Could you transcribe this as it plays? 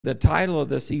The title of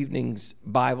this evening's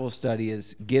Bible study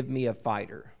is Give Me a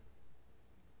Fighter.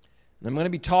 And I'm going to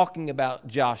be talking about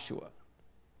Joshua.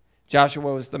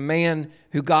 Joshua was the man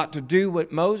who got to do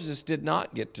what Moses did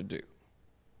not get to do.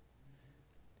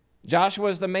 Joshua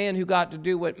is the man who got to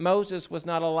do what Moses was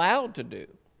not allowed to do.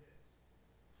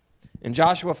 And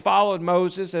Joshua followed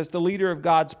Moses as the leader of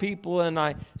God's people, and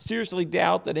I seriously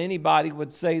doubt that anybody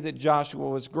would say that Joshua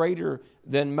was greater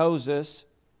than Moses.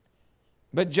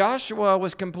 But Joshua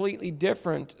was completely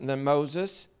different than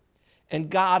Moses, and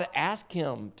God asked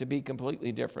him to be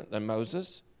completely different than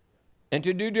Moses and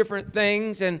to do different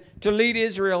things and to lead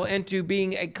Israel into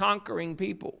being a conquering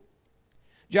people.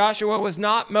 Joshua was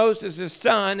not Moses'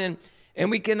 son,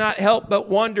 and we cannot help but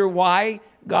wonder why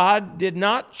God did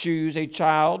not choose a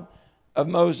child of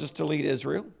Moses to lead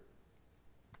Israel.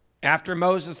 After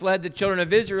Moses led the children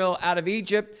of Israel out of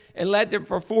Egypt and led them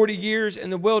for 40 years in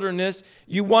the wilderness,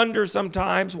 you wonder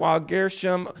sometimes why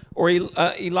Gershom or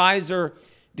Eliezer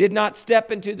did not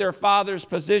step into their father's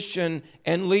position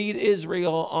and lead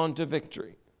Israel on to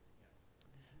victory.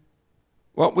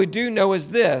 What we do know is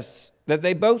this, that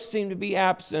they both seem to be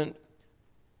absent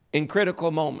in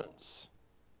critical moments.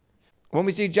 When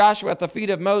we see Joshua at the feet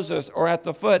of Moses or at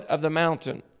the foot of the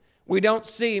mountain, we don't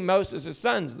see Moses'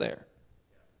 sons there.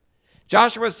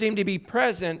 Joshua seemed to be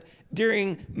present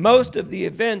during most of the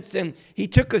events, and he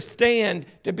took a stand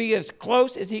to be as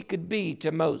close as he could be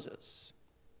to Moses.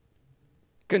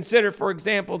 Consider, for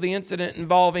example, the incident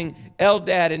involving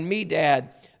Eldad and Medad,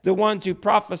 the ones who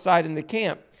prophesied in the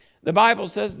camp. The Bible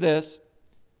says this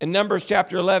in Numbers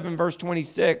chapter 11, verse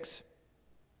 26.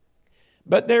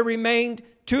 But there remained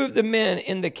two of the men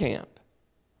in the camp.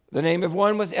 The name of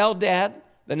one was Eldad,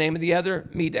 the name of the other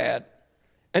Medad.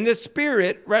 And the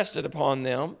Spirit rested upon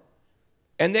them,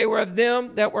 and they were of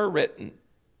them that were written,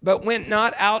 but went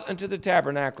not out unto the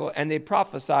tabernacle, and they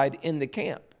prophesied in the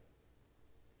camp.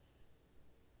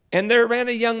 And there ran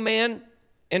a young man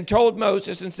and told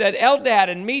Moses and said, Eldad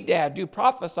and Medad do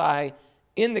prophesy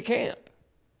in the camp.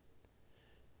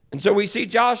 And so we see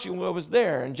Joshua was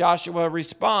there, and Joshua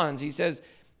responds. He says,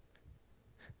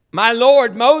 my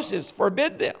Lord Moses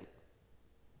forbid them.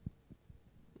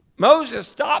 Moses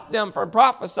stopped them from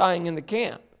prophesying in the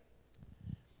camp.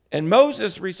 And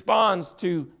Moses responds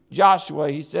to Joshua.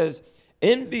 He says,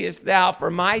 envious thou for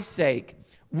my sake?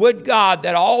 Would God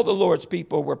that all the Lord's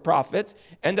people were prophets,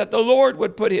 and that the Lord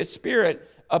would put his Spirit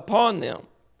upon them.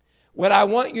 What I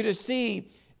want you to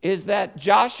see is that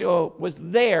Joshua was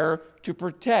there to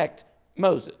protect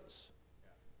Moses.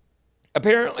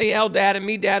 Apparently Eldad and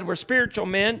Medad were spiritual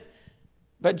men,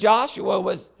 but Joshua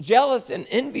was jealous and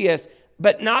envious,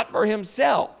 but not for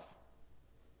himself.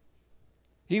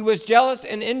 He was jealous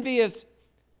and envious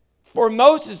for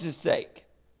Moses' sake.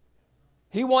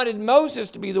 He wanted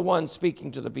Moses to be the one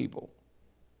speaking to the people.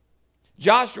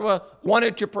 Joshua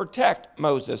wanted to protect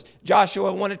Moses.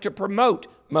 Joshua wanted to promote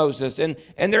Moses. And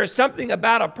there is something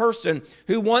about a person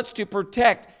who wants to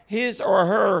protect his or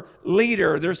her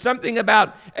leader. There's something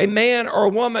about a man or a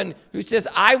woman who says,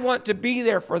 I want to be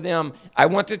there for them. I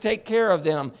want to take care of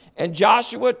them. And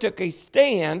Joshua took a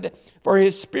stand for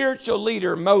his spiritual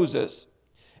leader, Moses.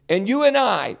 And you and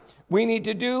I, we need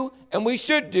to do, and we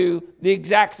should do, the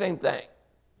exact same thing.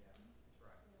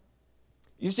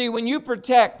 You see, when you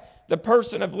protect the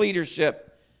person of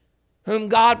leadership whom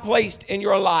God placed in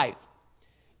your life,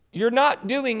 you're not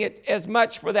doing it as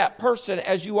much for that person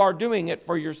as you are doing it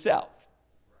for yourself.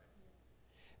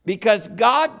 Because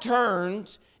God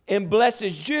turns and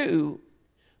blesses you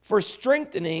for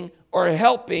strengthening or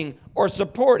helping or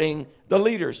supporting the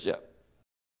leadership.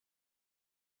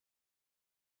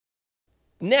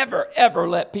 Never, ever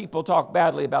let people talk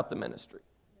badly about the ministry.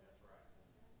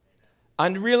 I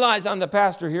realize I'm the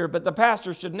pastor here, but the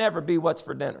pastor should never be what's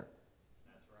for dinner.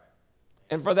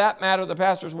 And for that matter, the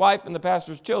pastor's wife and the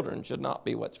pastor's children should not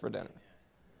be what's for dinner.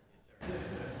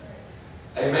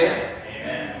 Amen?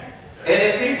 Amen. And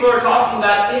if people are talking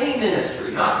about any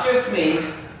ministry, not just me,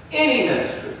 any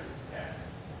ministry,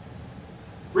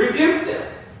 rebuke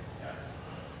them.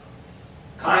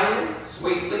 Kindly,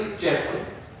 sweetly, gently.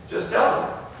 Just tell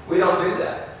them, we don't do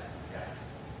that.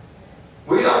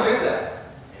 We don't do that.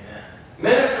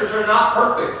 Ministers are not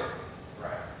perfect.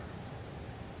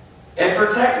 And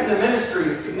protecting the ministry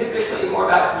is significantly more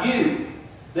about you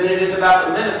than it is about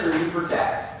the minister you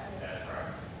protect. That's right.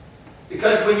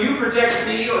 Because when you protect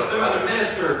me or some other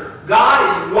minister,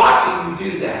 God is watching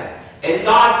you do that. And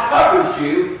God covers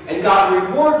you, and God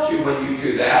rewards you when you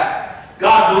do that.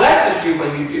 God blesses you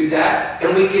when you do that.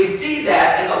 And we can see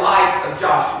that in the life of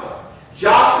Joshua.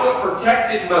 Joshua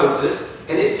protected Moses,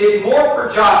 and it did more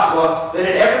for Joshua than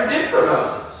it ever did for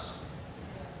Moses.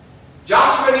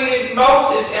 Joshua needed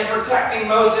Moses and protecting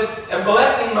Moses and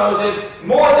blessing Moses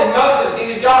more than Moses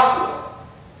needed Joshua.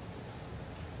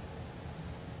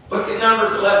 Look at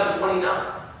Numbers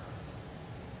 11:29.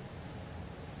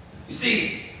 You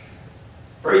see,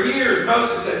 for years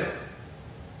Moses had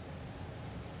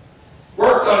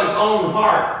worked on his own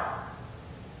heart,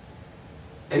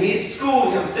 and he had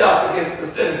schooled himself against the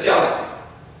sin of jealousy.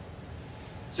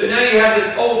 So now you have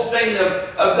this old saint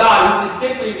of God who can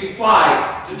simply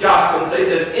reply to Joshua and say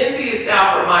this: enviest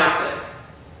thou for my sake?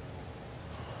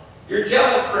 You're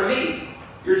jealous for me.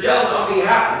 You're jealous on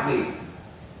behalf of me.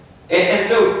 And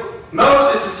so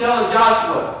Moses is telling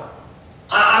Joshua,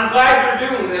 I'm glad you're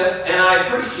doing this, and I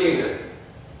appreciate it.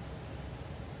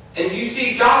 And you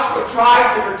see, Joshua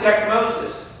tried to protect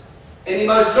Moses, and he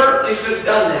most certainly should have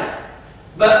done that.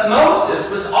 But Moses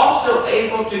was also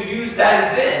able to use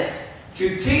that event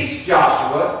to teach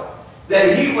Joshua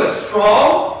that he was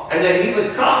strong and that he was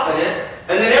confident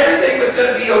and that everything was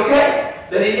going to be okay.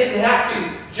 That he didn't have to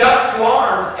jump to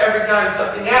arms every time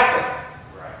something happened.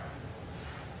 Right.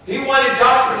 He wanted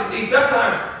Joshua to see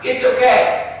sometimes it's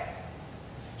okay.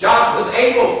 Joshua was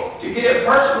able to get a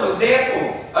personal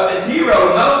example of his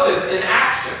hero Moses in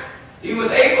action. He was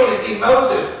able to see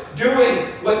Moses doing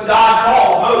what God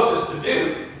called Moses to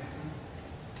do.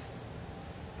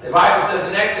 The Bible says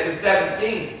in Exodus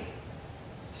 17, it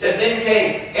said, then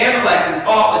came Amalek and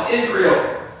fought with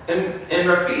Israel and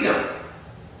Rephidim.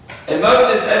 And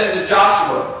Moses said unto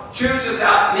Joshua, choose us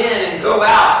out men and go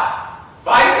out,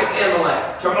 fight with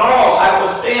Amalek. Tomorrow I will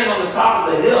stand on the top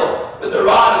of the hill with the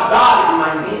rod of God in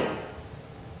my hand.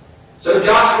 So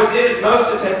Joshua did as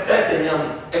Moses had said to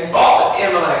him and fought with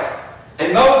Amalek.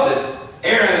 And Moses,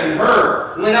 Aaron, and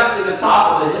Hur went up to the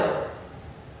top of the hill.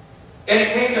 And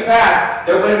it came to pass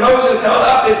that when Moses held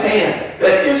up his hand,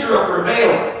 that Israel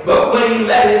prevailed. But when he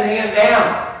let his hand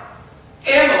down,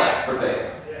 Amalek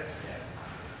prevailed.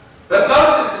 But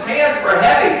Moses' hands were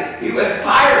heavy. He was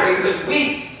tired. He was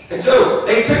weak. And so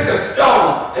they took a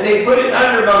stone and they put it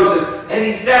under Moses, and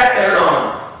he sat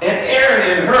thereon. And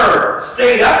Aaron and Hur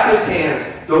stayed up his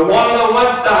hands, the one on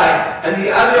one side and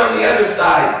the other on the other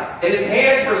side. And his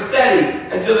hands were steady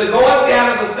until the going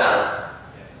down of the sun.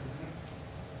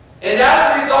 And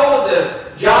as a result of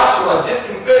this, Joshua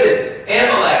discomfited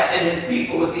Amalek and his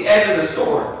people with the edge of the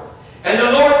sword. And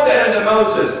the Lord said unto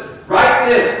Moses, write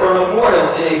this for a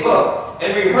memorial in a book,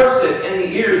 and rehearse it in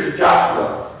the ears of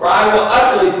Joshua, for I will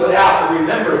utterly put out the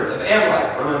remembrance of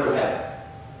Amalek from under heaven.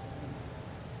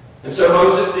 And so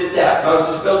Moses did that.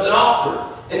 Moses built an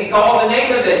altar, and he called the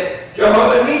name of it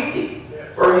Jehovah Nissi.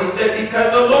 For he said,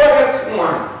 because the Lord hath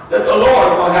sworn that the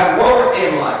Lord will have war with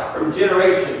Amalek from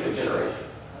generation to generation.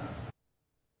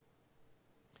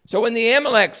 So when the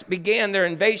Amaleks began their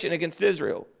invasion against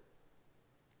Israel,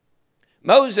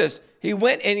 Moses, he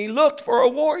went and he looked for a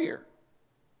warrior.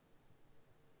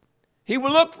 He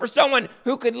looked for someone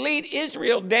who could lead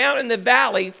Israel down in the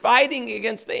valley fighting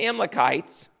against the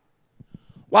Amalekites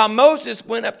while Moses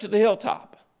went up to the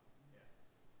hilltop.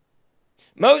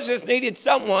 Moses needed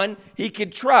someone he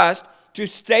could trust to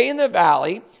stay in the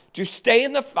valley, to stay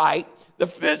in the fight, the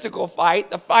physical fight,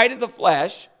 the fight of the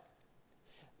flesh.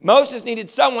 Moses needed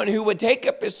someone who would take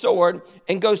up his sword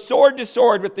and go sword to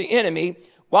sword with the enemy,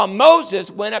 while Moses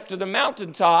went up to the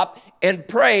mountaintop and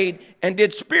prayed and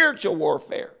did spiritual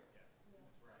warfare.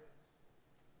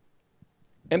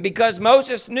 And because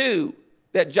Moses knew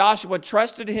that Joshua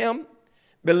trusted him,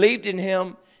 believed in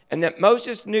him, and that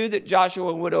Moses knew that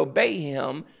Joshua would obey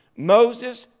him,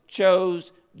 Moses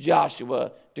chose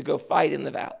Joshua to go fight in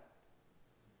the valley.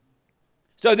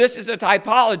 So this is a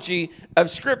typology of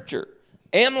Scripture.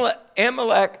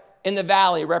 Amalek in the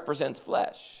valley represents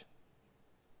flesh.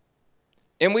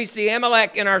 And we see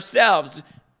Amalek in ourselves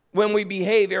when we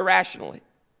behave irrationally.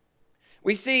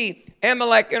 We see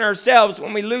Amalek in ourselves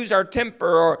when we lose our temper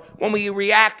or when we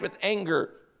react with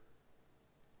anger.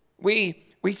 We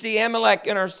see Amalek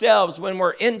in ourselves when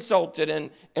we're insulted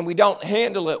and we don't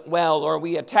handle it well or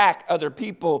we attack other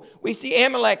people. We see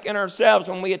Amalek in ourselves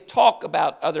when we talk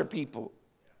about other people.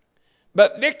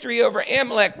 But victory over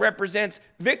Amalek represents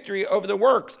victory over the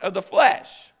works of the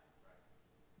flesh.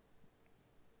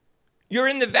 You're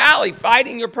in the valley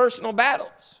fighting your personal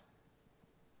battles.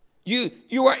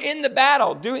 You are in the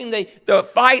battle doing the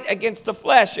fight against the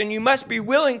flesh, and you must be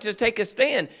willing to take a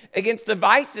stand against the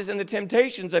vices and the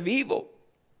temptations of evil.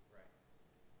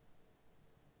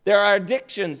 There are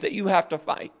addictions that you have to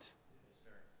fight.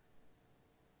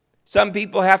 Some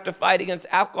people have to fight against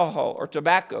alcohol or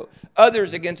tobacco,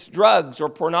 others against drugs or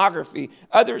pornography,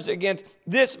 others against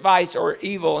this vice or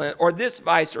evil, or this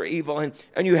vice or evil.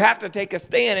 And you have to take a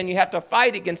stand and you have to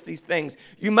fight against these things.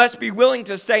 You must be willing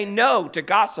to say no to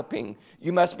gossiping.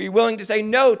 You must be willing to say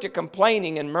no to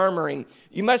complaining and murmuring.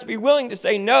 You must be willing to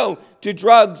say no to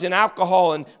drugs and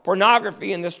alcohol and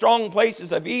pornography and the strong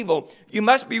places of evil. You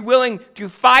must be willing to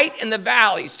fight in the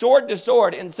valley, sword to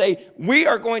sword, and say, we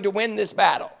are going to win this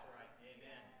battle.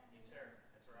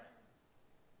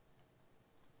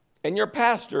 And your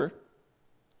pastor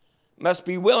must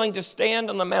be willing to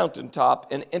stand on the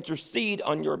mountaintop and intercede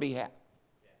on your behalf.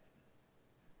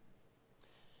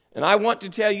 And I want to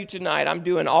tell you tonight, I'm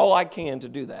doing all I can to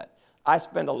do that. I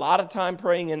spend a lot of time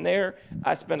praying in there.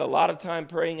 I spend a lot of time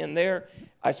praying in there.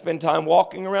 I spend time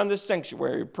walking around this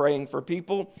sanctuary praying for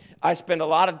people. I spend a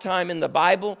lot of time in the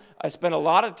Bible. I spend a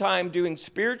lot of time doing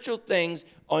spiritual things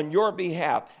on your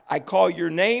behalf. I call your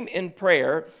name in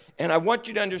prayer. And I want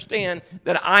you to understand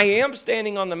that I am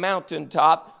standing on the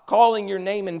mountaintop calling your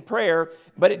name in prayer,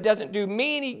 but it doesn't do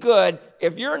me any good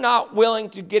if you're not willing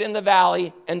to get in the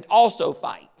valley and also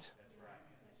fight. That's right.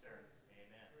 Yes, sir.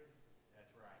 Amen.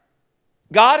 That's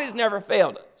right. God has never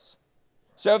failed us.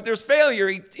 So if there's failure,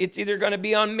 it's either going to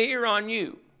be on me or on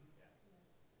you.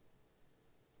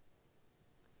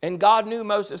 And God knew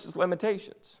Moses'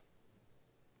 limitations.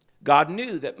 God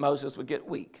knew that Moses would get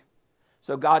weak.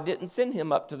 So God didn't send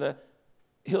him up to the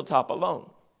hilltop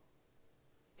alone.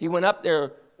 He went up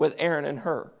there with Aaron and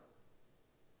Hur.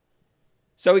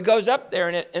 So he goes up there,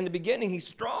 and in the beginning, he's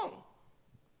strong.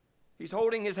 He's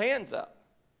holding his hands up.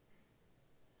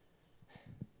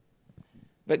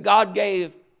 But God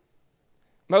gave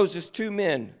Moses 2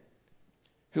 men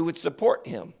who would support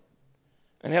him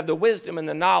and have the wisdom and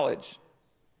the knowledge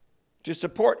to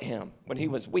support him when he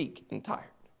was weak and tired.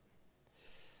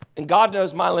 And God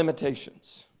knows my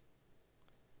limitations.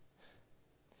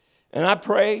 And I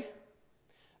pray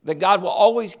that God will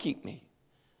always keep me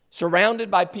surrounded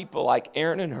by people like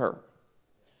Aaron and Hur,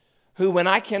 who, when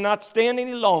I cannot stand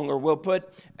any longer, will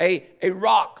put a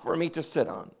rock for me to sit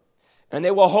on. And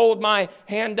they will hold my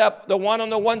hand up, the one on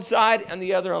the one side and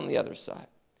the other on the other side.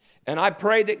 And I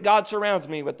pray that God surrounds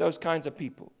me with those kinds of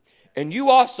people. And you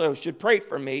also should pray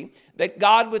for me that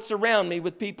God would surround me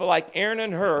with people like Aaron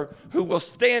and Hur who will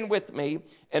stand with me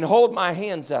and hold my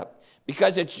hands up.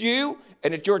 Because it's you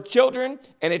and it's your children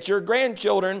and it's your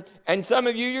grandchildren and some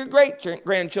of you, your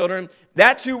great-grandchildren.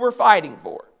 That's who we're fighting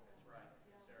for.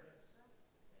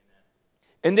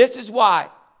 And this is why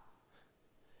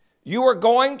you are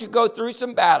going to go through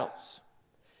some battles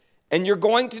and you're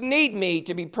going to need me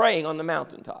to be praying on the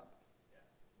mountaintop.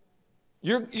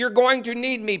 You're going to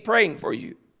need me praying for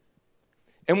you.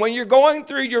 And when you're going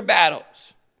through your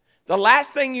battles, the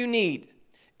last thing you need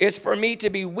is for me to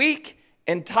be weak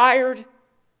and tired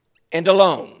and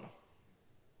alone.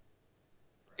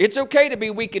 It's okay to be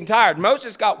weak and tired.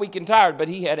 Moses got weak and tired, but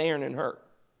he had Aaron and Hur.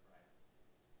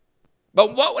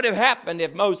 But what would have happened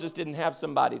if Moses didn't have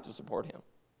somebody to support him?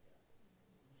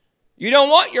 You don't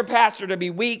want your pastor to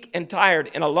be weak and tired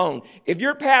and alone. If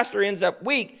your pastor ends up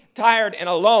weak, tired, and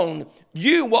alone,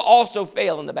 you will also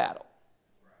fail in the battle.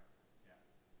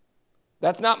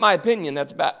 That's not my opinion,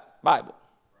 that's Bible.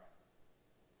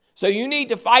 So you need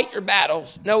to fight your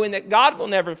battles knowing that God will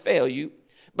never fail you,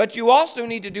 but you also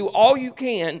need to do all you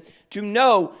can to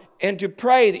know and to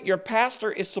pray that your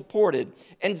pastor is supported.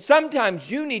 And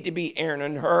sometimes you need to be Aaron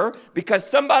and Hur because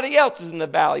somebody else is in the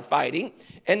valley fighting.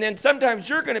 And then sometimes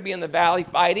you're going to be in the valley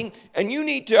fighting, and you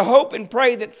need to hope and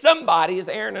pray that somebody is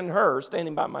Aaron and Hur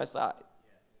standing by my side.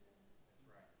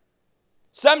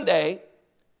 Someday,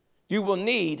 you will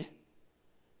need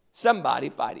somebody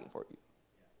fighting for you.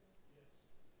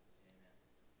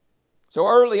 So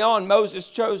early on, Moses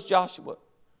chose Joshua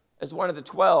as one of the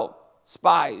 12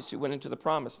 spies who went into the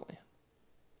promised land.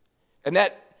 And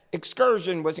that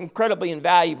excursion was incredibly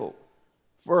invaluable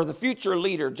for the future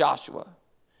leader, Joshua.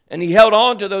 And he held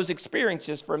on to those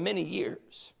experiences for many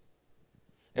years.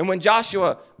 And when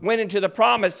Joshua went into the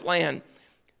promised land,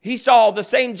 he saw the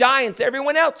same giants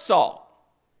everyone else saw.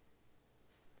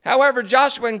 However,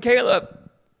 Joshua and Caleb,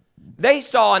 they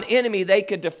saw an enemy they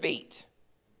could defeat,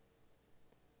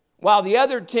 while the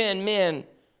other 10 men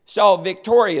saw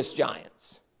victorious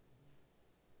giants.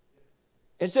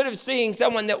 Instead of seeing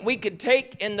someone that we could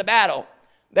take in the battle,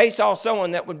 they saw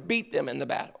someone that would beat them in the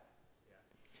battle.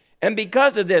 And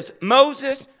because of this,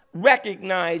 Moses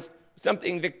recognized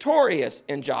something victorious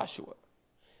in Joshua.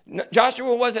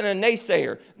 Joshua wasn't a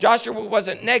naysayer. Joshua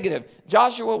wasn't negative.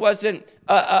 Joshua wasn't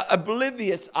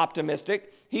oblivious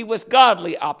optimistic. He was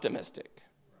godly optimistic.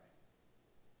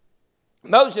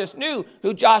 Moses knew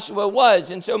who Joshua was,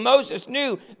 and so Moses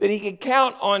knew that he could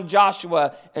count on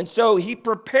Joshua, and so he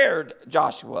prepared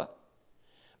Joshua.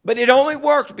 But it only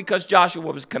worked because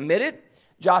Joshua was committed,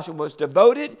 Joshua was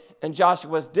devoted, and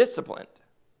Joshua was disciplined.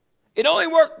 It only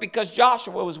worked because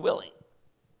Joshua was willing.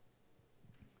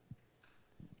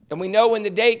 And we know when the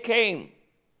day came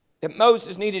that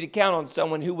Moses needed to count on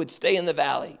someone who would stay in the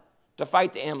valley to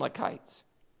fight the Amalekites.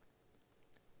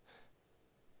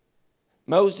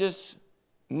 Moses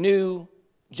knew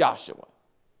Joshua.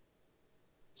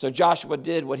 So Joshua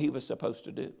did what he was supposed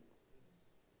to do.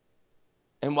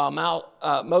 And while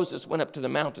Moses went up to the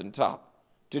mountaintop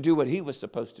to do what he was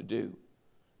supposed to do,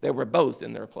 they were both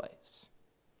in their place.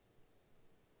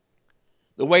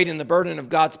 The weight and the burden of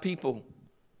God's people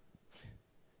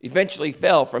eventually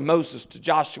fell from Moses to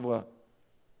Joshua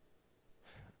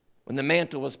when the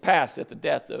mantle was passed at the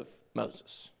death of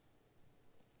Moses.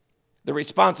 The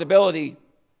responsibility,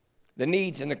 the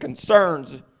needs, and the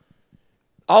concerns,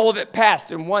 all of it passed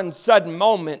in one sudden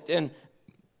moment. And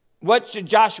what should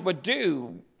Joshua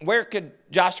do? Where could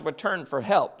Joshua turn for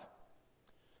help?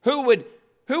 Who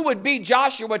would be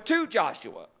Joshua to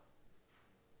Joshua?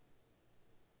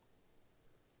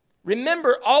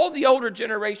 Remember, all the older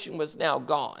generation was now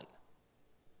gone.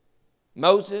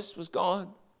 Moses was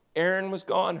gone. Aaron was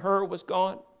gone. Hur was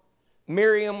gone.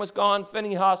 Marion was gone.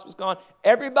 Phinehas was gone.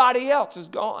 Everybody else is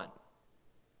gone.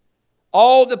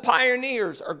 All the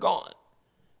pioneers are gone.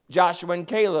 Joshua and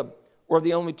Caleb were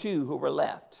the only two who were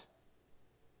left.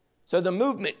 So the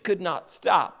movement could not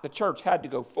stop. The church had to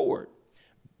go forward.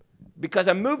 Because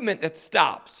a movement that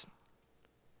stops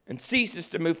and ceases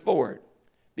to move forward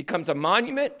becomes a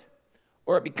monument,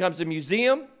 or it becomes a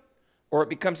museum, or it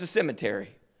becomes a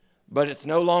cemetery. But it's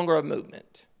no longer a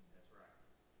movement.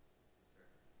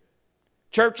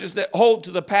 Churches that hold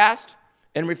to the past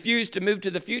and refuse to move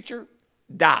to the future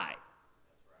die.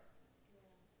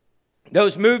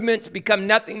 Those movements become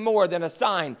nothing more than a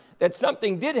sign that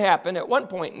something did happen at one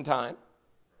point in time.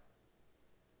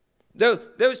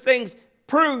 Those things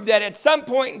prove that at some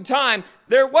point in time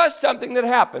there was something that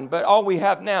happened, but all we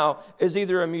have now is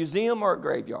either a museum or a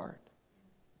graveyard.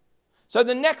 So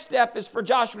the next step is for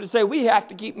Joshua to say, we have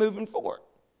to keep moving forward.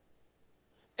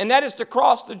 And that is to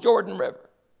cross the Jordan River.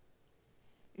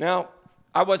 Now,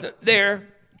 I wasn't there,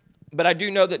 but I do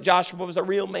know that Joshua was a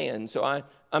real man, so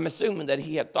I'm assuming that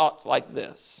he had thoughts like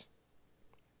this.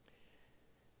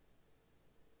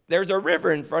 There's a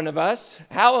river in front of us.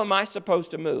 How am I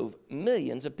supposed to move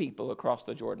millions of people across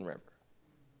the Jordan River?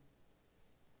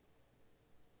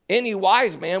 Any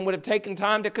wise man would have taken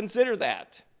time to consider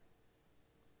that.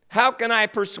 How can I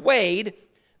persuade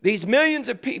these millions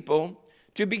of people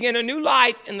to begin a new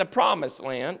life in the promised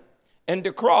land and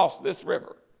to cross this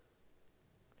river?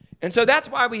 And so that's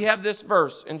why we have this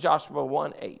verse in Joshua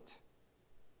 1:8.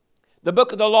 The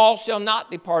book of the law shall not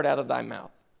depart out of thy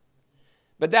mouth,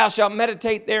 but thou shalt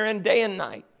meditate therein day and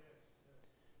night,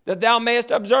 that thou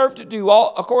mayest observe to do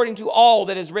all according to all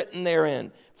that is written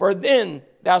therein. For then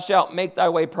thou shalt make thy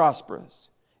way prosperous,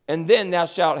 and then thou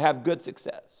shalt have good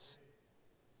success.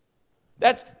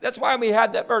 That's why we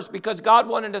had that verse, because God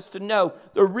wanted us to know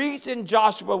the reason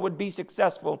Joshua would be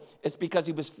successful is because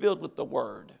he was filled with the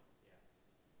word.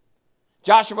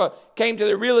 Joshua came to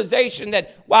the realization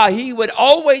that while he would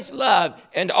always love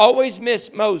and always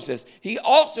miss Moses, he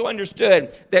also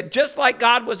understood that just like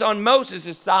God was on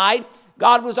Moses' side,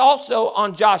 God was also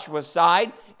on Joshua's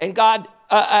side, and God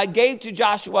gave to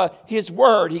Joshua his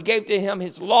word. He gave to him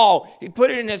his law. He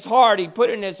put it in his heart. He put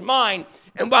it in his mind.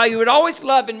 And while he would always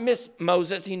love and miss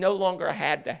Moses, he no longer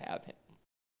had to have him.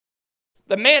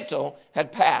 The mantle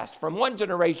had passed from one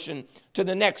generation to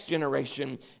the next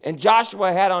generation, and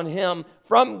Joshua had on him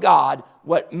from God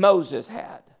what Moses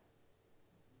had.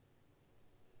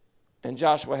 And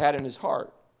Joshua had in his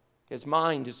heart, his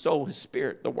mind, his soul, his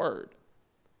spirit, the word,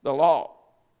 the law.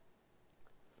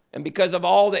 And because of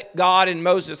all that God and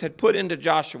Moses had put into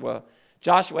Joshua,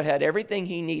 Joshua had everything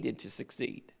he needed to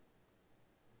succeed.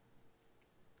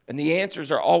 And the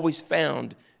answers are always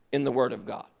found in the Word of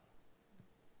God.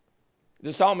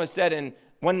 The psalmist said in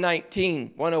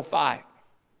 119, 105,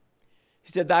 he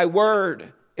said, thy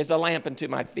word is a lamp unto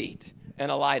my feet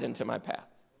and a light unto my path.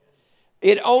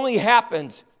 It only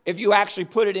happens if you actually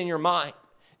put it in your mind.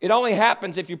 It only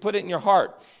happens if you put it in your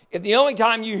heart. If the only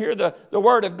time you hear the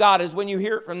word of God is when you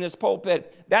hear it from this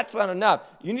pulpit, that's not enough.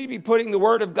 You need to be putting the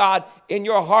word of God in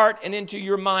your heart and into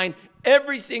your mind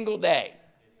every single day.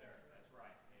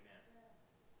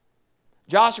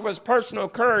 Joshua's personal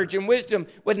courage and wisdom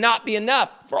would not be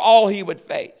enough for all he would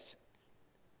face.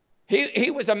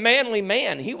 He was a manly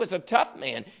man. He was a tough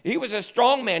man. He was a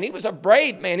strong man. He was a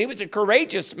brave man. He was a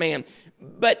courageous man.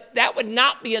 But that would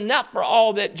not be enough for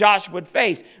all that Joshua would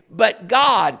face. But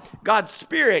God, God's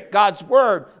Spirit, God's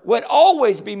Word would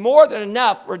always be more than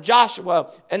enough for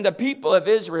Joshua and the people of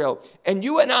Israel. And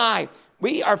you and I,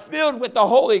 we are filled with the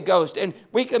Holy Ghost, and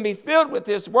we can be filled with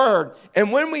His Word.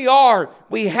 And when we are,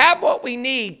 we have what we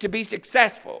need to be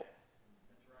successful.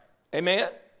 Amen?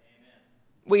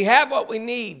 We have what we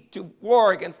need to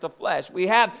war against the flesh. We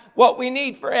have what we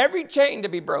need for every chain to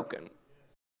be broken.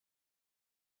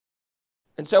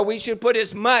 And so we should put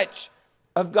as much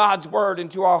of God's Word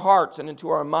into our hearts and into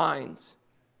our minds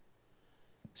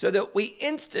so that we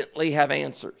instantly have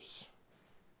answers.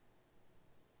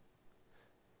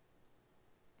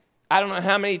 I don't know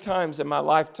how many times in my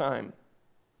lifetime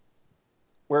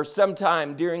where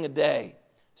sometime during a day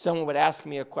someone would ask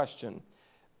me a question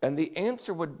and the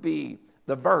answer would be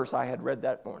the verse I had read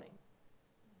that morning.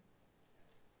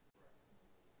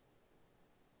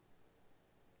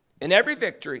 In every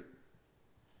victory,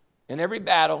 in every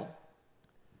battle,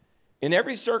 in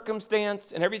every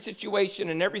circumstance, in every situation,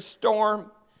 in every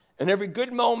storm, in every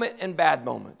good moment and bad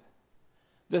moment,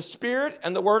 the Spirit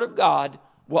and the Word of God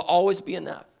will always be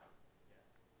enough.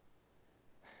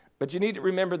 But you need to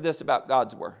remember this about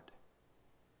God's Word.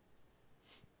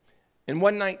 In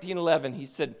 1:19:11, he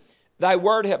said, "Thy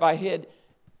word have I hid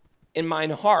in mine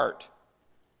heart."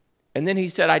 And then he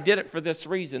said, "I did it for this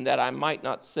reason, that I might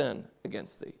not sin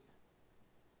against thee."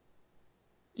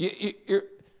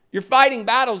 You're fighting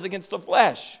battles against the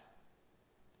flesh.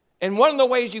 And one of the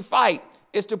ways you fight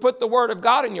is to put the Word of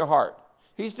God in your heart.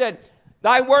 He said,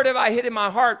 "Thy word have I hid in my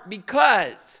heart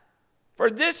because, for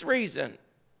this reason,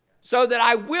 so that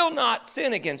I will not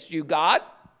sin against you," God.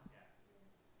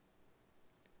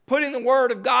 Putting the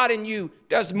Word of God in you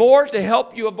does more to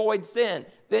help you avoid sin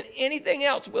than anything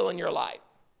else will in your life.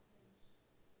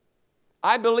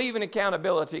 I believe in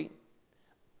accountability.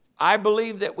 I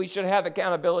believe that we should have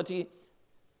accountability.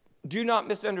 Do not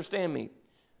misunderstand me.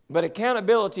 But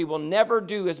accountability will never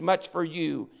do as much for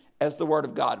you as the Word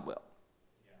of God will.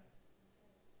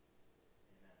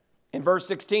 In verse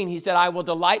 16, he said, "I will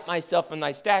delight myself in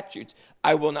thy statutes.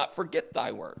 I will not forget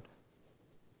thy word."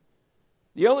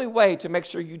 The only way to make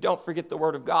sure you don't forget the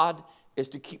Word of God is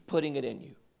to keep putting it in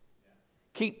you.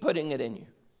 Keep putting it in you.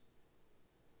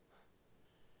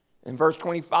 In verse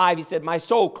 25, he said, "My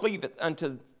soul cleaveth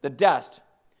unto the dust.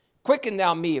 Quicken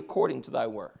thou me according to thy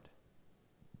word."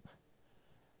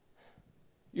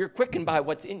 You're quickened by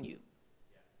what's in you.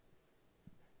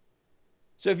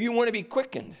 So if you want to be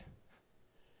quickened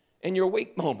in your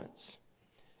weak moments,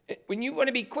 when you want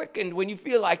to be quickened when you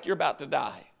feel like you're about to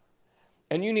die,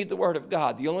 and you need the Word of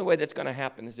God, the only way that's going to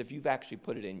happen is if you've actually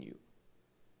put it in you.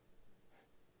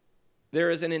 There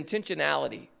is an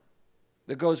intentionality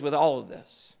that goes with all of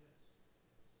this.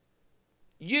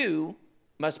 You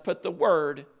must put the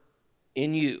Word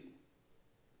in you.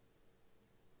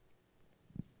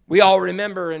 We all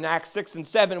remember in Acts 6 and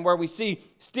 7 where we see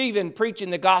Stephen preaching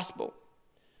the gospel.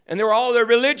 And there were all the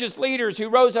religious leaders who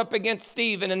rose up against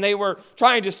Stephen, and they were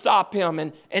trying to stop him.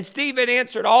 And Stephen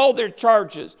answered all their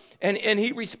charges, and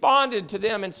he responded to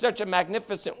them in such a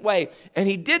magnificent way. And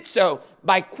he did so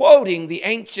by quoting the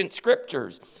ancient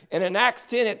scriptures. And in Acts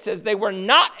 10 it says, "They were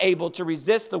not able to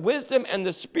resist the wisdom and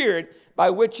the spirit by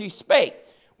which he spake."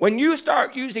 When you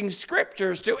start using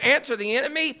scriptures to answer the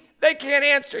enemy, they can't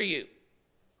answer you.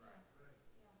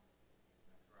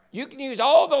 You can use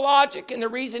all the logic and the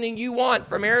reasoning you want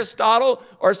from Aristotle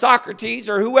or Socrates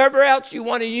or whoever else you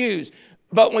want to use.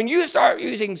 But when you start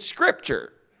using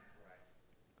Scripture,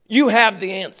 you have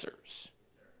the answers.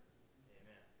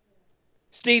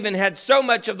 Stephen had so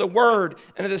much of the Word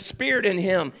and of the Spirit in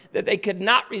him that they could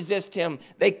not resist him.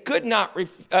 They could not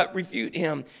refute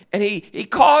him. And he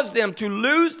caused them to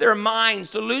lose their minds,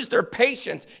 to lose their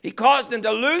patience. He caused them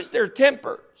to lose their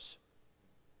tempers,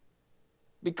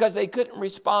 because they couldn't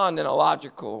respond in a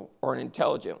logical or an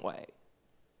intelligent way.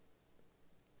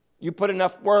 You put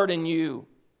enough Word in you,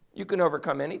 you can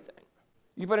overcome anything.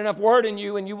 You put enough Word in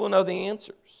you and you will know the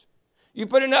answers. You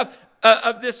put enough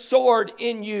of this sword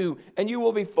in you and you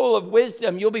will be full of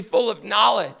wisdom. You'll be full of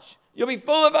knowledge. You'll be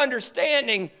full of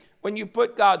understanding when you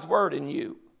put God's Word in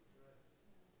you.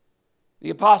 The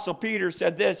Apostle Peter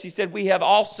said this. He said, "We have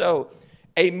also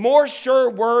a more sure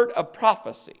word of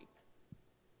prophecy.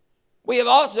 We have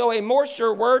also a more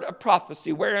sure word of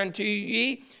prophecy, whereunto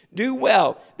ye do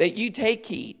well that ye take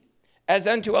heed, as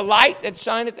unto a light that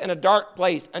shineth in a dark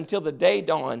place until the day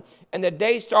dawn, and the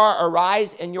day star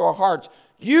arise in your hearts.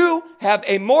 You have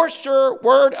a more sure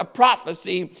word of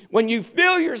prophecy when you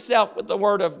fill yourself with the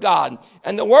word of God.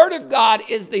 And the word of God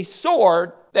is the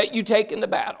sword that you take into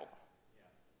battle.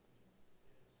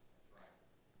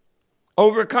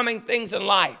 Overcoming things in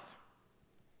life.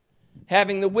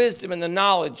 Having the wisdom and the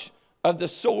knowledge of the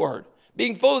sword.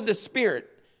 Being full of the Spirit.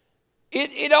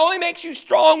 It only makes you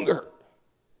stronger.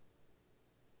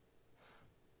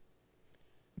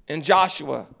 And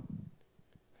Joshua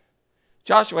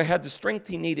had the strength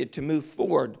he needed to move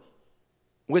forward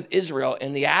with Israel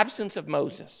in the absence of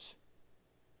Moses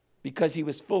because he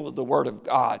was full of the word of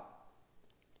God.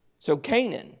 So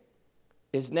Canaan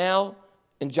is now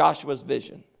in Joshua's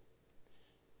vision.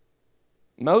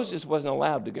 Moses wasn't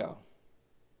allowed to go.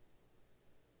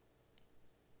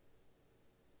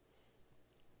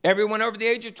 Everyone over the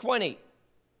age of 20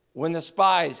 when the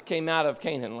spies came out of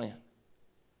Canaan land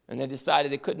and they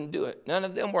decided they couldn't do it. None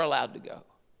of them were allowed to go.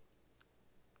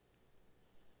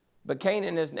 But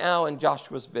Canaan is now in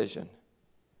Joshua's vision.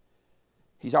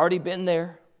 He's already been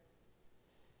there.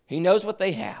 He knows what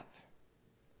they have.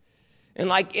 And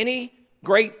like any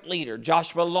great leader,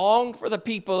 Joshua longed for the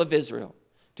people of Israel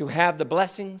to have the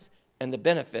blessings and the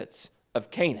benefits of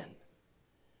Canaan.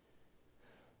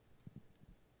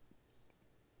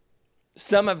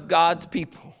 Some of God's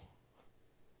people,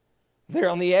 they're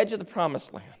on the edge of the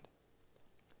promised land.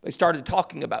 They started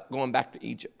talking about going back to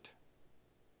Egypt.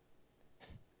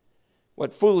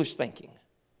 What foolish thinking.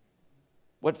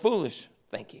 What foolish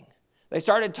thinking. They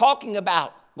started talking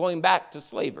about going back to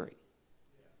slavery.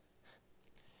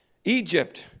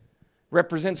 Egypt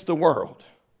represents the world.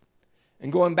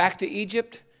 And going back to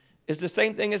Egypt is the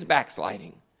same thing as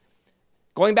backsliding.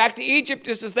 Going back to Egypt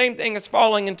is the same thing as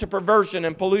falling into perversion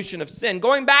and pollution of sin.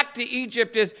 Going back to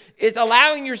Egypt is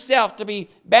allowing yourself to be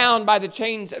bound by the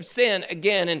chains of sin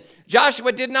again. And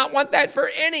Joshua did not want that for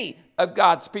any of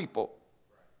God's people.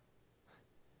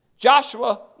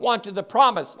 Joshua wanted the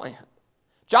promised land.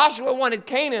 Joshua wanted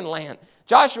Canaan land.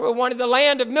 Joshua wanted the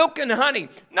land of milk and honey,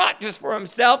 not just for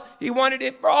himself. He wanted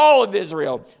it for all of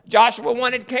Israel. Joshua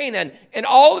wanted Canaan and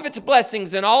all of its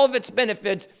blessings and all of its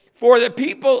benefits for the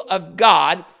people of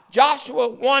God. Joshua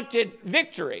wanted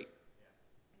victory.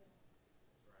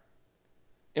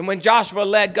 And when Joshua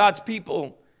led God's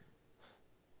people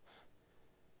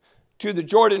to the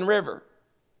Jordan River,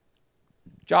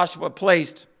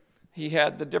 he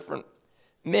had the different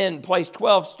men place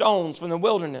 12 stones from the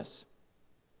wilderness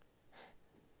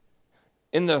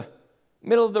in the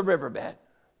middle of the riverbed.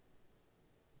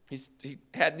 He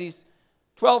had these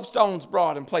 12 stones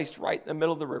brought and placed right in the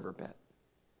middle of the riverbed.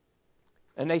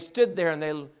 And they stood there and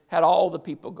they had all the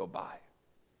people go by.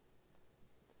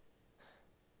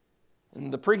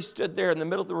 And the priest stood there in the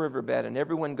middle of the riverbed and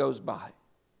everyone goes by.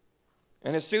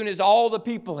 And as soon as all the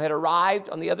people had arrived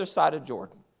on the other side of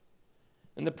Jordan,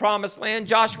 in the promised land,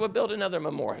 Joshua built another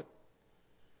memorial.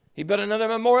 He built another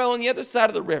memorial on the other side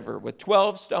of the river with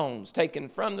 12 stones taken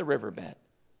from the riverbed,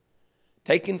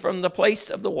 taken from the place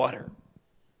of the water.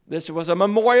 This was a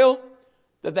memorial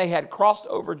that they had crossed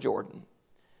over Jordan.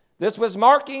 This was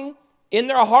marking in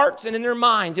their hearts and in their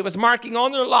minds. It was marking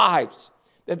on their lives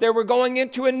that they were going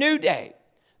into a new day,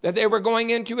 that they were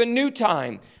going into a new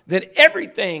time, that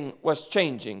everything was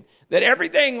changing, that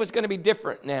everything was going to be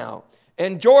different now.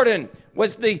 And Jordan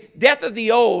was the death of the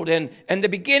old and the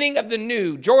beginning of the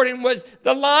new. Jordan was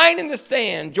the line in the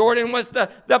sand. Jordan was the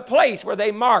place where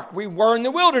they marked. We were in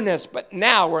the wilderness, but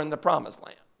now we're in the promised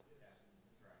land.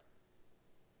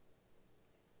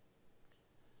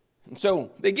 And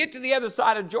so they get to the other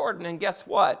side of Jordan, and guess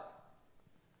what?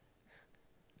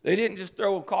 They didn't just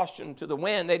throw caution to the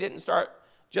wind. They didn't start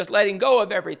just letting go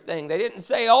of everything. They didn't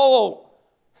say,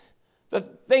 the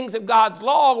things of God's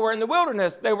law were in the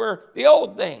wilderness. They were the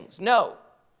old things. No.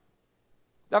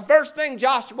 The first thing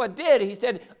Joshua did, he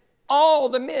said, all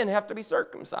the men have to be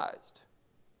circumcised.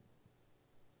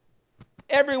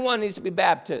 Everyone needs to be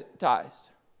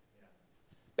baptized.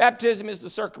 Baptism is the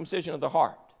circumcision of the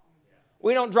heart.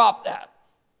 We don't drop that.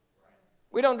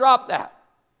 We don't drop that.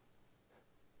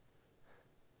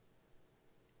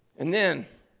 And then,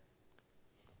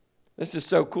 this is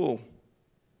so cool.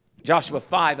 Joshua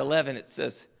 5:11, it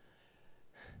says,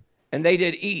 and they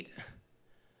did eat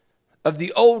of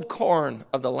the old corn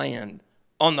of the land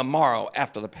on the morrow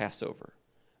after the Passover,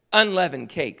 unleavened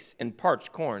cakes and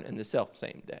parched corn in the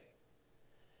selfsame day.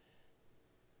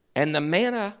 And the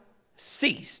manna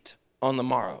ceased on the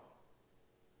morrow.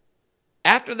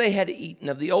 After they had eaten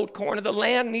of the old corn of the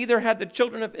land, neither had the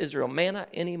children of Israel manna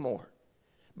any more.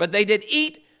 But they did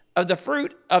eat of the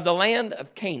fruit of the land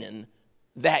of Canaan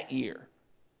that year.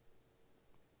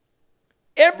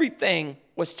 Everything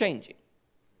was changing.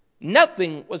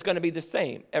 Nothing was going to be the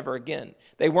same ever again.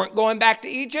 They weren't going back to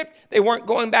Egypt. They weren't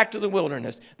going back to the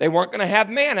wilderness. They weren't going to have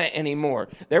manna anymore.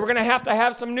 They were going to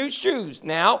have some new shoes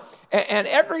now. And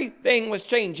everything was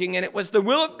changing. And it was the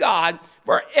will of God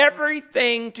for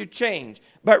everything to change.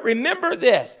 But remember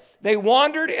this. They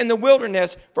wandered in the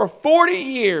wilderness for 40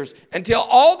 years until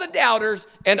all the doubters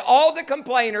and all the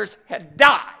complainers had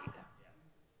died.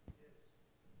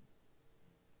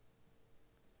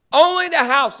 Only the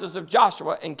houses of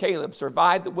Joshua and Caleb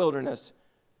survived the wilderness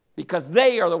because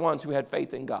they are the ones who had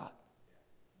faith in God.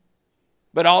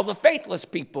 But all the faithless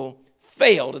people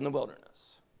failed in the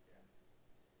wilderness.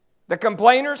 The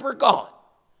complainers were gone.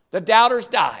 The doubters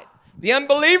died. The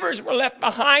unbelievers were left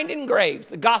behind in graves.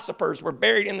 The gossipers were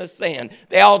buried in the sand.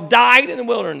 They all died in the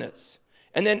wilderness.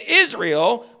 And then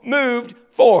Israel moved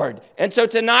forward. And so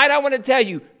tonight I want to tell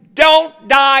you, don't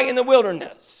die in the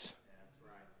wilderness.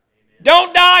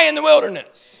 Don't die in the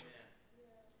wilderness.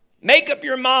 Make up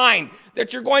your mind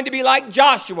that you're going to be like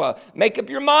Joshua. Make up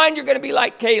your mind you're going to be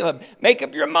like Caleb. Make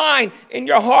up your mind in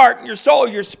your heart, in your soul,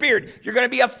 your spirit. You're going to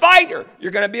be a fighter.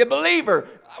 You're going to be a believer.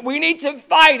 We need some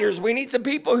fighters. We need some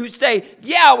people who say,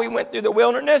 yeah, we went through the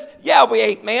wilderness. Yeah, we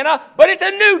ate manna. But it's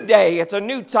a new day. It's a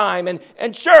new time.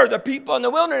 And sure, the people in the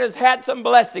wilderness had some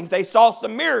blessings. They saw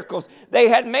some miracles. They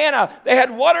had manna. They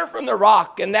had water from the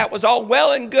rock. And that was all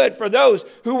well and good for those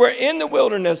who were in the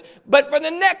wilderness. But for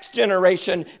the next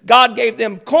generation, God gave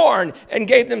them corn and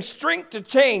gave them strength to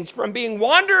change from being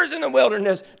wanderers in the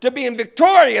wilderness to being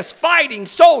victorious, fighting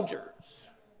soldiers.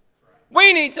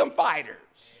 We need some fighters.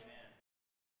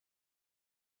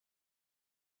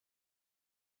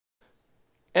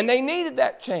 And they needed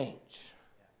that change.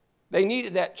 They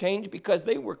needed that change because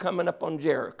they were coming up on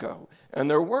Jericho. And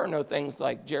there were no things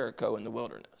like Jericho in the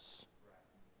wilderness.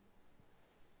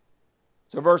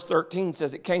 So verse 13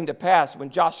 says, it came to pass when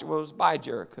Joshua was by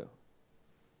Jericho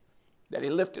that he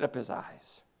lifted up his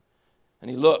eyes. And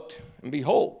he looked, and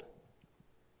behold,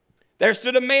 there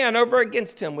stood a man over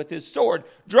against him with his sword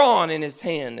drawn in his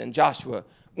hand. And Joshua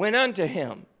went unto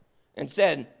him and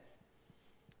said,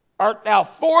 art thou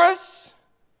for us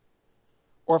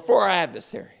or for our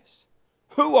adversaries?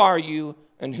 Who are you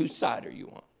and whose side are you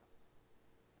on?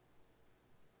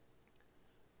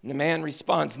 And the man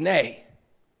responds, nay,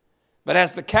 but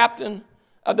as the captain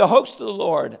of the host of the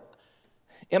Lord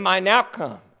am I now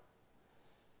come.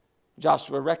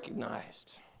 Joshua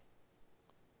recognized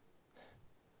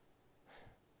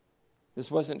this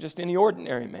wasn't just any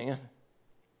ordinary man.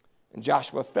 And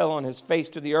Joshua fell on his face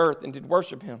to the earth and did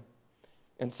worship him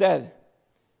and said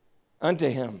unto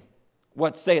him,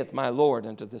 what saith my Lord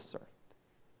unto this servant?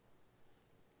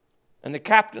 And the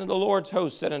captain of the Lord's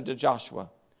host said unto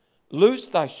Joshua, loose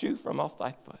thy shoe from off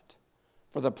thy foot,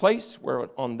 for the place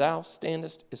whereon thou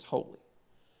standest is holy.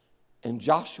 And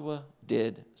Joshua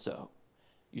did so.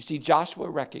 You see, Joshua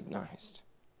recognized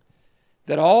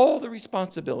that all the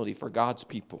responsibility for God's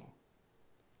people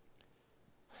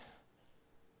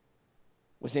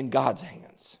was in God's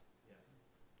hands,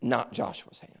 not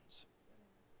Joshua's hands.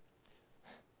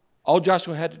 All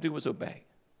Joshua had to do was obey.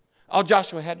 All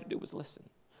Joshua had to do was listen.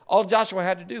 All Joshua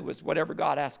had to do was whatever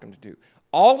God asked him to do.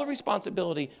 All the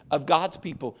responsibility of God's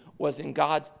people was in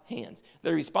God's hands.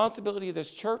 The responsibility of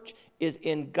this church is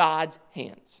in God's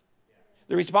hands.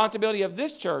 The responsibility of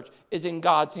this church is in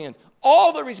God's hands.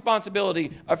 All the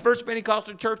responsibility of First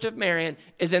Pentecostal Church of Marion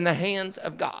is in the hands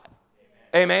of God.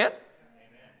 Amen? Amen?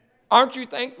 Aren't you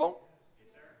thankful?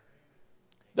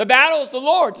 The battle is the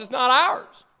Lord's. It's not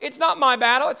ours. It's not my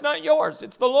battle. It's not yours.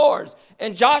 It's the Lord's.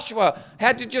 And Joshua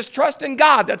had to just trust in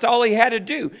God. That's all he had to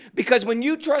do. Because when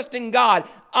you trust in God,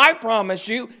 I promise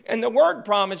you, and the Word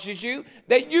promises you,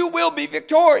 that you will be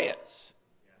victorious.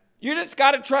 You just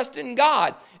got to trust in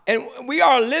God. And we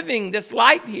are living this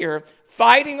life here,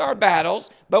 fighting our battles,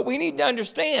 but we need to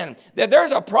understand that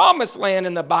there's a promised land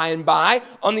in the by and by.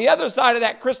 On the other side of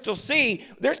that crystal sea,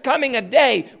 there's coming a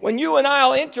day when you and I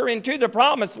will enter into the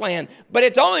promised land, but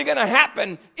it's only going to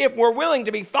happen if we're willing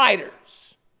to be fighters.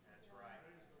 That's right.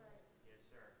 Yes,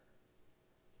 sir.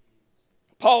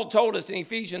 Paul told us in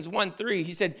Ephesians 1:3,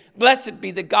 he said, blessed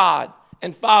be the God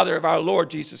and Father of our Lord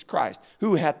Jesus Christ,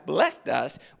 who hath blessed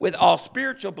us with all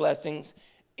spiritual blessings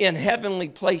in heavenly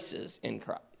places in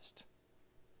Christ.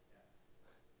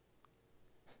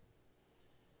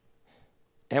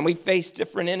 And we face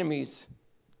different enemies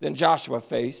than Joshua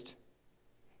faced.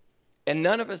 And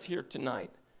none of us here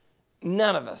tonight,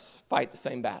 none of us fight the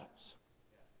same battles.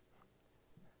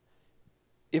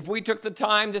 If we took the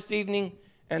time this evening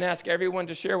and asked everyone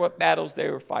to share what battles they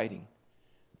were fighting,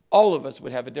 all of us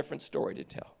would have a different story to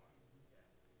tell.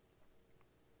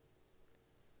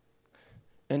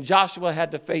 And Joshua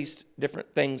had to face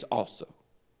different things also.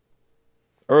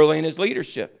 Early in his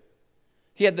leadership,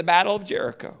 he had the Battle of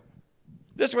Jericho.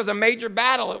 This was a major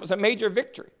battle. It was a major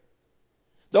victory.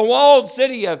 The walled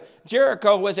city of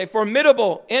Jericho was a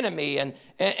formidable enemy,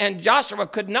 and Joshua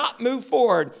could not move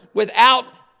forward without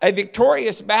a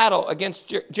victorious battle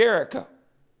against Jericho.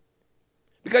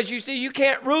 Because you see, you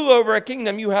can't rule over a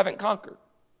kingdom you haven't conquered.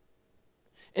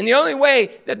 And the only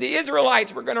way that the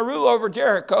Israelites were going to rule over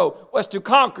Jericho was to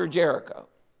conquer Jericho.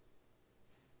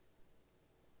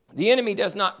 The enemy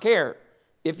does not care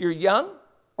if you're young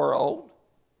or old.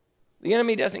 The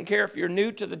enemy doesn't care if you're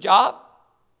new to the job.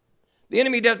 The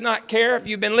enemy does not care if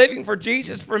you've been living for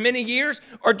Jesus for many years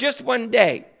or just one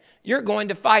day. You're going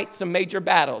to fight some major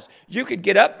battles. You could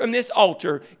get up from this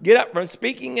altar, get up from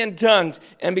speaking in tongues,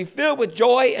 and be filled with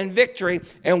joy and victory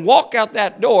and walk out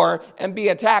that door and be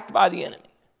attacked by the enemy.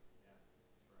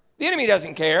 The enemy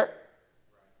doesn't care.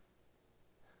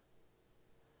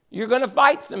 You're going to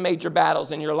fight some major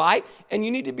battles in your life, and you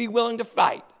need to be willing to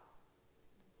fight.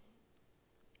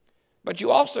 But you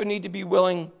also need to be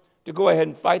willing to go ahead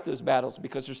and fight those battles,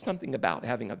 because there's something about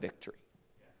having a victory.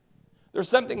 There's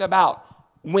something about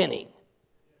winning.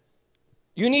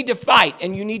 You need to fight,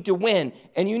 and you need to win,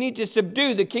 and you need to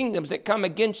subdue the kingdoms that come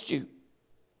against you.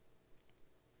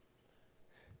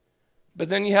 But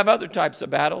then you have other types of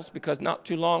battles, because not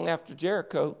too long after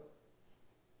Jericho,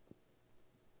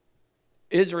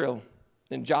 Israel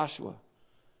and Joshua,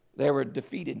 they were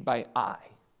defeated by Ai.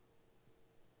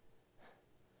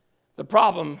 The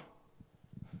problem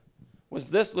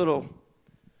was this little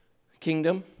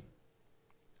kingdom,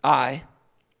 Ai,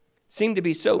 seemed to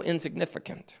be so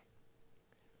insignificant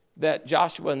that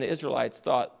Joshua and the Israelites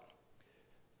thought,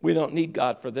 we don't need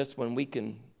God for this one. We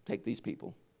can take these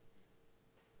people.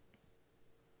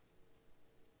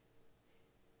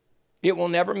 It will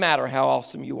never matter how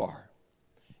awesome you are.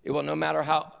 It will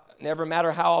never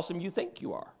matter how awesome you think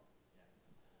you are.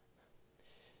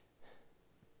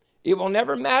 It will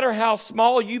never matter how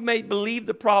small you may believe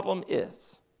the problem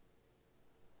is.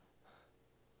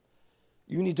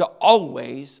 You need to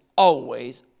always,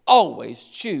 always, always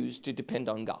choose to depend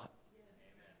on God.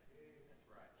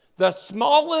 The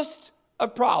smallest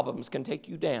of problems can take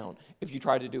you down if you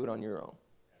try to do it on your own.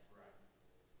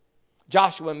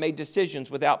 Joshua made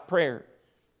decisions without prayer,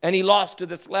 and he lost to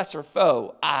this lesser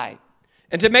foe, Ai.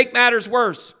 And to make matters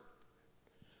worse,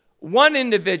 one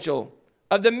individual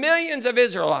of the millions of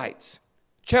Israelites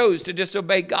chose to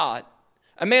disobey God.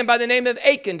 A man by the name of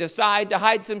Achan decided to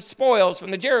hide some spoils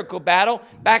from the Jericho battle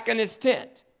back in his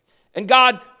tent. And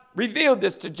God revealed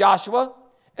this to Joshua.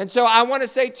 And so I want to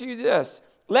say to you this: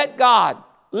 let God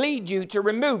lead you to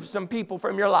remove some people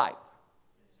from your life.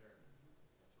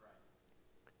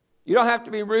 You don't have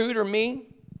to be rude or mean.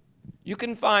 You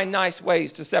can find nice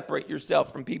ways to separate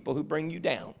yourself from people who bring you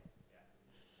down.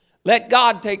 Let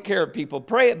God take care of people.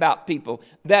 Pray about people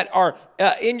that are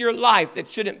in your life that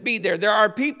shouldn't be there. There are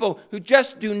people who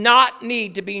just do not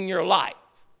need to be in your life.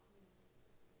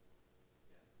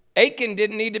 Achan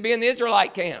didn't need to be in the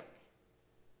Israelite camp.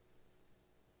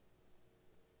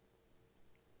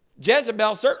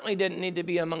 Jezebel certainly didn't need to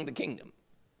be among the kingdom.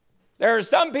 There are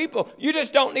some people you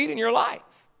just don't need in your life.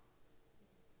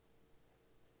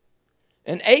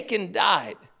 And Achan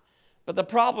died. But the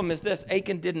problem is this: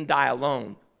 Achan didn't die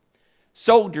alone.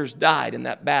 Soldiers died in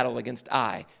that battle against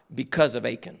Ai because of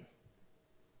Achan.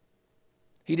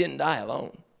 He didn't die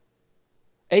alone.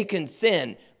 Achan's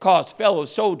sin caused fellow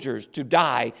soldiers to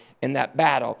die in that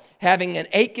battle. Having an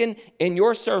Achan in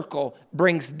your circle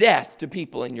brings death to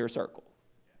people in your circle.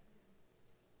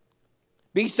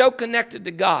 Be so connected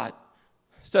to God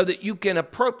so that you can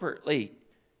appropriately,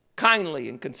 kindly,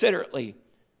 and considerately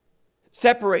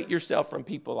separate yourself from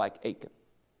people like Achan.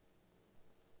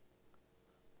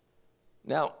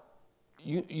 Now,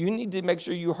 you need to make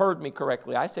sure you heard me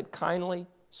correctly. I said kindly,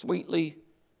 sweetly,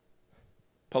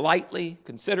 politely,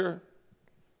 consideredly.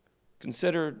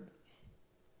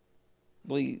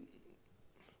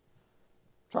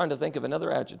 Trying to think of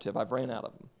another adjective. I've ran out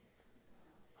of them.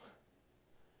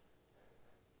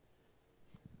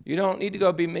 You don't need to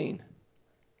go be mean.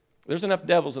 There's enough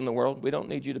devils in the world. We don't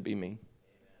need you to be mean.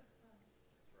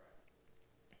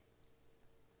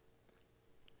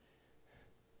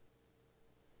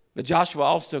 But Joshua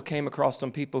also came across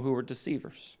some people who were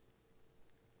deceivers.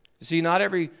 You see, not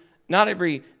every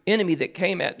enemy that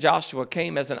came at Joshua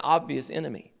came as an obvious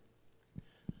enemy.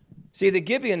 See, the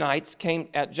Gibeonites came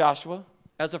at Joshua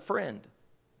as a friend.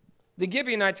 The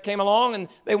Gibeonites came along and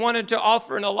they wanted to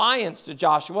offer an alliance to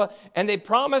Joshua, and they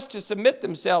promised to submit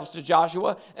themselves to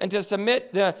Joshua and to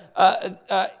submit to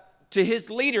his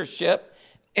leadership.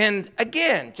 And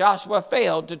again, Joshua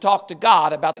failed to talk to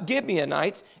God about the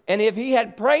Gibeonites. And if he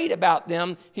had prayed about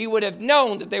them, he would have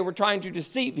known that they were trying to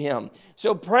deceive him.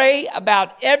 So pray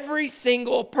about every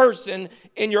single person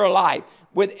in your life.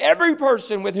 With every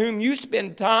person with whom you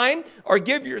spend time or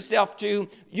give yourself to,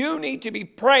 you need to be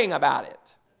praying about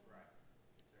it.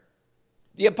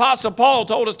 The Apostle Paul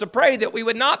told us to pray that we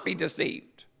would not be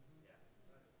deceived.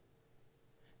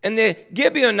 And the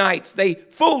Gibeonites, they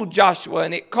fooled Joshua,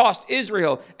 and it cost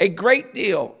Israel a great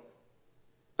deal.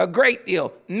 A great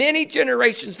deal. Many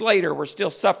generations later, we're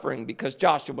still suffering because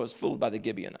Joshua was fooled by the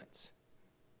Gibeonites.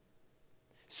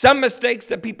 Some mistakes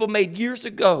that people made years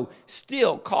ago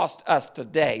still cost us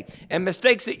today. And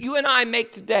mistakes that you and I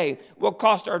make today will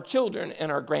cost our children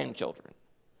and our grandchildren.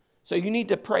 So you need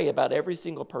to pray about every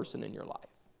single person in your life.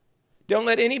 Don't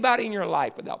let anybody in your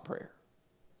life without prayer.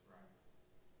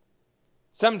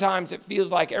 Sometimes it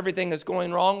feels like everything is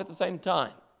going wrong at the same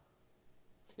time.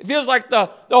 It feels like the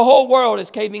whole world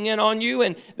is caving in on you,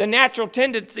 and the natural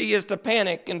tendency is to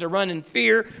panic and to run in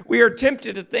fear. We are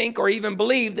tempted to think or even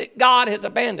believe that God has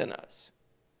abandoned us.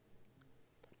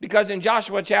 Because in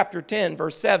Joshua chapter 10,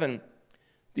 verse 7,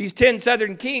 these 10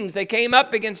 southern kings, they came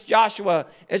up against Joshua.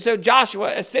 And so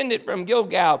Joshua ascended from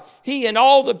Gilgal, he and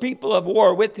all the people of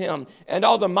war with him, and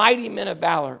all the mighty men of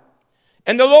valor.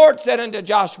 And the Lord said unto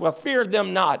Joshua, fear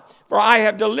them not, for I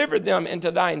have delivered them into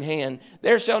thine hand.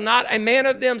 There shall not a man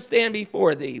of them stand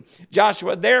before thee.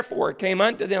 Joshua therefore came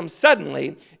unto them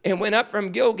suddenly, and went up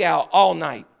from Gilgal all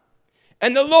night.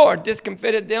 And the Lord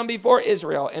discomfited them before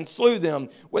Israel, and slew them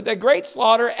with a great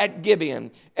slaughter at Gibeon,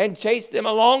 and chased them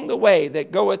along the way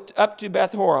that goeth up to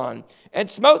Beth-horon, and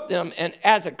smote them in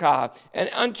Azekah, and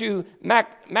unto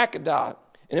Makkedah.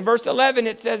 And in verse 11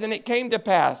 it says, and it came to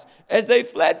pass, as they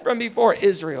fled from before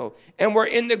Israel, and were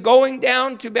in the going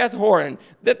down to Beth-horon,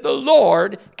 that the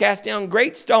Lord cast down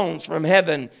great stones from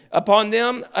heaven upon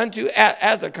them unto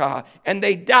Azekah, and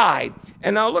they died.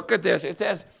 And now look at this. It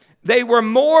says, they were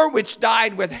more which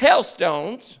died with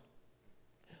hailstones,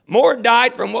 more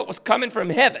died from what was coming from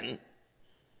heaven,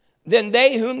 than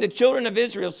they whom the children of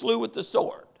Israel slew with the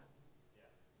sword.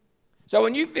 So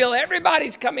when you feel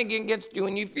everybody's coming against you,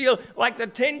 and you feel like the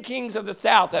 10 kings of the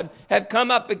south have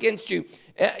come up against you,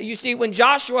 you see, when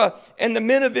Joshua and the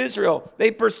men of Israel,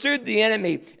 they pursued the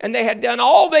enemy, and they had done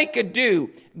all they could do,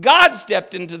 God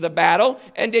stepped into the battle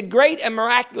and did great and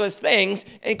miraculous things,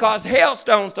 and caused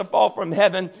hailstones to fall from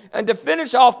heaven and to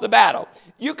finish off the battle.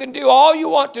 You can do all you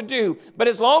want to do, but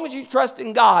as long as you trust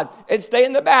in God and stay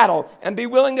in the battle and be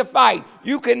willing to fight,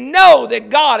 you can know that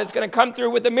God is going to come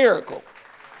through with a miracle.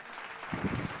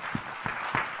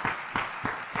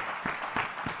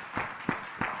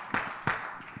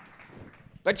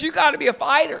 But you got to be a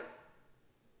fighter.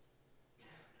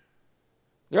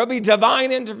 There'll be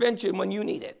divine intervention when you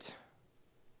need it.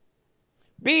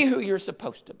 Be who you're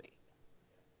supposed to be.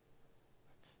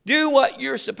 Do what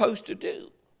you're supposed to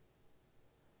do.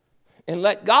 And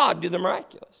let God do the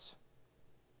miraculous.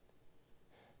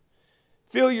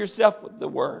 Fill yourself with the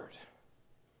Word.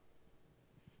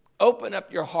 Open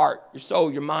up your heart, your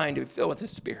soul, your mind to be filled with the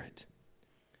Spirit.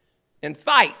 And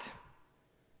fight.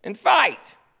 And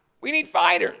fight. We need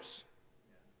fighters.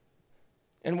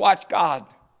 And watch God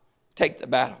take the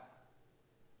battle.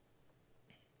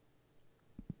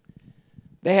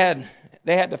 They had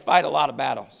to fight a lot of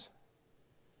battles.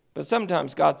 But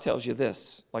sometimes God tells you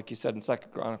this, like he said in 2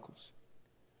 Chronicles.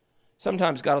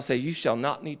 Sometimes God will say, you shall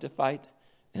not need to fight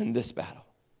in this battle.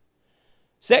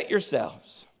 Set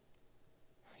yourselves.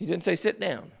 He didn't say sit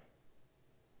down.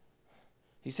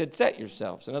 He said set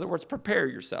yourselves. In other words, prepare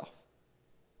yourself.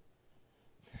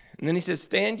 And then he says,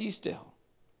 stand ye still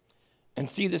and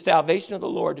see the salvation of the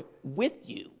Lord with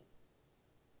you.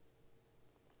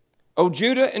 O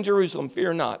Judah and Jerusalem,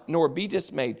 fear not, nor be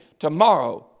dismayed.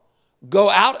 Tomorrow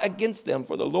go out against them,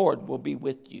 for the Lord will be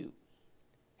with you.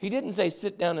 He didn't say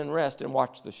sit down and rest and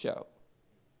watch the show.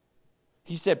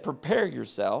 He said prepare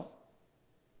yourself,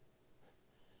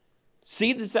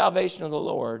 see the salvation of the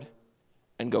Lord,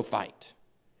 and go fight.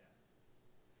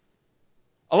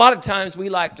 A lot of times we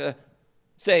like to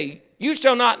say, you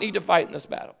shall not need to fight in this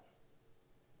battle.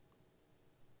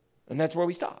 And that's where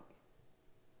we stop.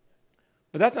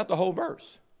 But that's not the whole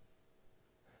verse.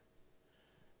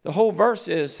 The whole verse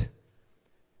is,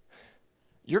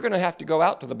 you're going to have to go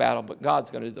out to the battle, but God's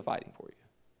going to do the fighting for you.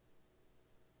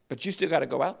 But you still got to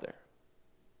go out there.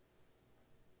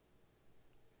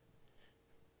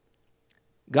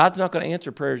 God's not going to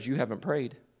answer prayers you haven't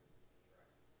prayed.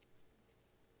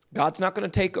 God's not going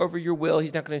to take over your will.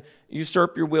 He's not going to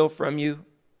usurp your will from you.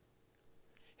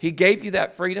 He gave you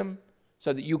that freedom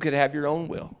so that you could have your own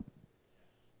will.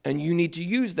 And you need to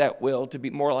use that will to be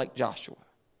more like Joshua.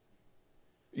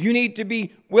 You need to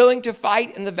be willing to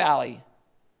fight in the valley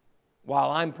while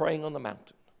I'm praying on the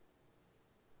mountain.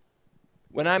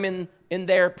 When I'm in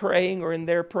there praying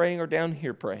or down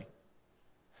here praying,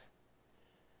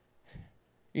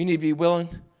 you need to be willing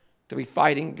to be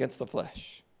fighting against the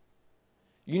flesh.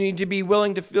 You need to be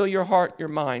willing to fill your heart, your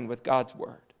mind with God's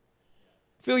word.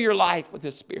 Fill your life with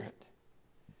His Spirit.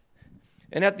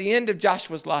 And at the end of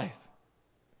Joshua's life,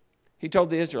 he told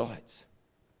the Israelites,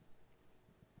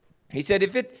 he said,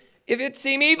 if it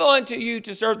seem evil unto you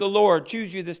to serve the Lord,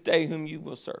 choose you this day whom you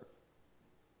will serve.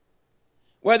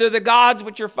 Whether the gods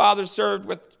which your fathers served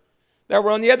with that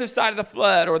were on the other side of the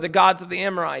flood, or the gods of the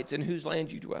Amorites in whose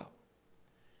land you dwell.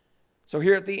 So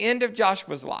here at the end of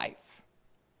Joshua's life,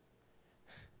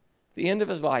 the end of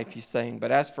his life, he's saying,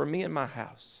 but as for me and my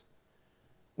house,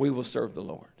 we will serve the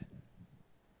Lord.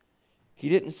 He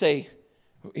didn't say,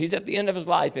 he's at the end of his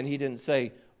life, and he didn't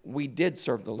say, we did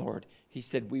serve the Lord. He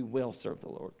said, we will serve the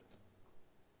Lord.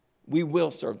 We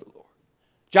will serve the Lord.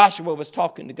 Joshua was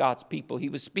talking to God's people. He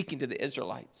was speaking to the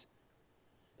Israelites.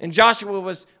 And Joshua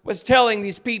was telling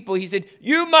these people, he said,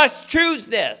 you must choose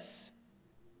this.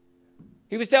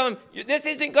 He was telling them, this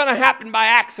isn't going to happen by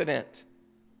accident.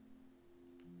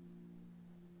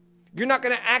 You're not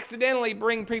going to accidentally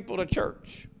bring people to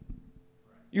church.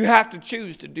 You have to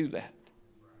choose to do that.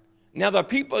 Now, the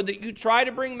people that you try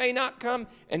to bring may not come,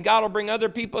 and God will bring other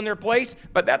people in their place,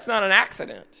 but that's not an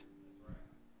accident.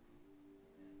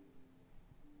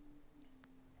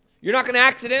 You're not going to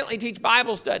accidentally teach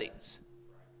Bible studies.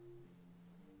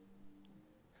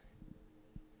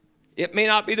 It may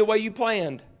not be the way you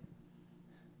planned,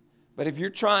 but if you're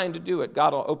trying to do it,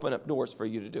 God will open up doors for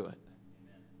you to do it.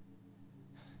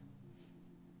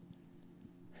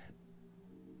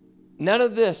 None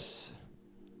of this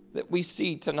that we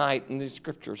see tonight in these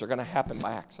scriptures are going to happen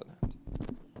by accident.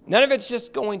 None of it's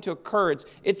just going to occur.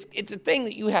 It's a thing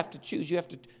that you have to choose. You have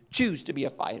to choose to be a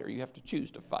fighter. You have to choose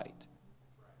to fight.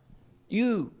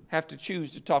 You have to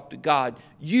choose to talk to God.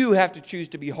 You have to choose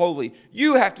to be holy.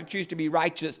 You have to choose to be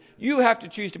righteous. You have to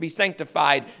choose to be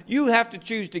sanctified. You have to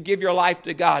choose to give your life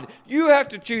to God. You have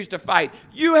to choose to fight.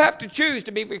 You have to choose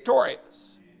to be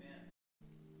victorious.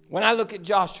 When I look at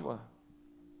Joshua,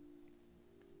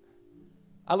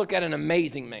 I look at an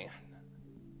amazing man.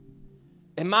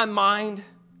 In my mind,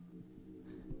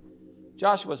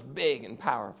 Joshua's big and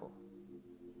powerful.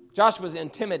 Joshua's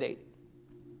intimidating.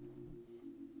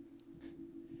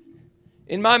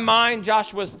 In my mind,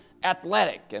 Joshua's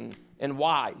athletic and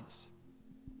wise.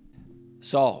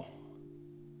 Saul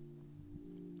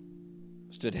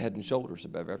stood head and shoulders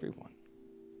above everyone.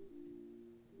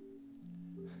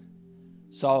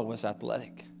 Saul was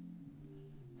athletic.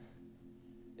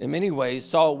 In many ways,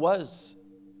 Saul was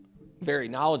very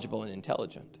knowledgeable and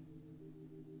intelligent.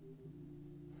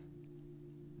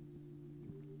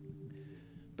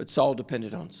 But Saul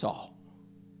depended on Saul.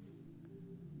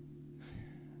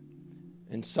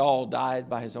 And Saul died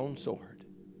by his own sword.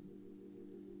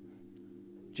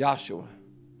 Joshua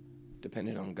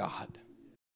depended on God.